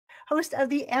host of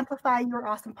the Amplify Your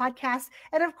Awesome podcast.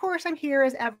 And of course, I'm here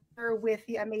as ever with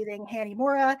the amazing Hanny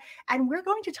Mora, and we're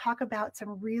going to talk about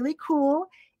some really cool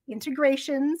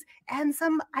integrations and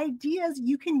some ideas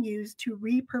you can use to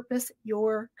repurpose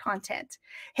your content.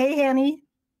 Hey, Hanny.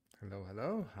 Hello,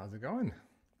 hello. How's it going?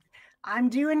 I'm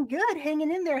doing good, hanging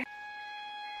in there.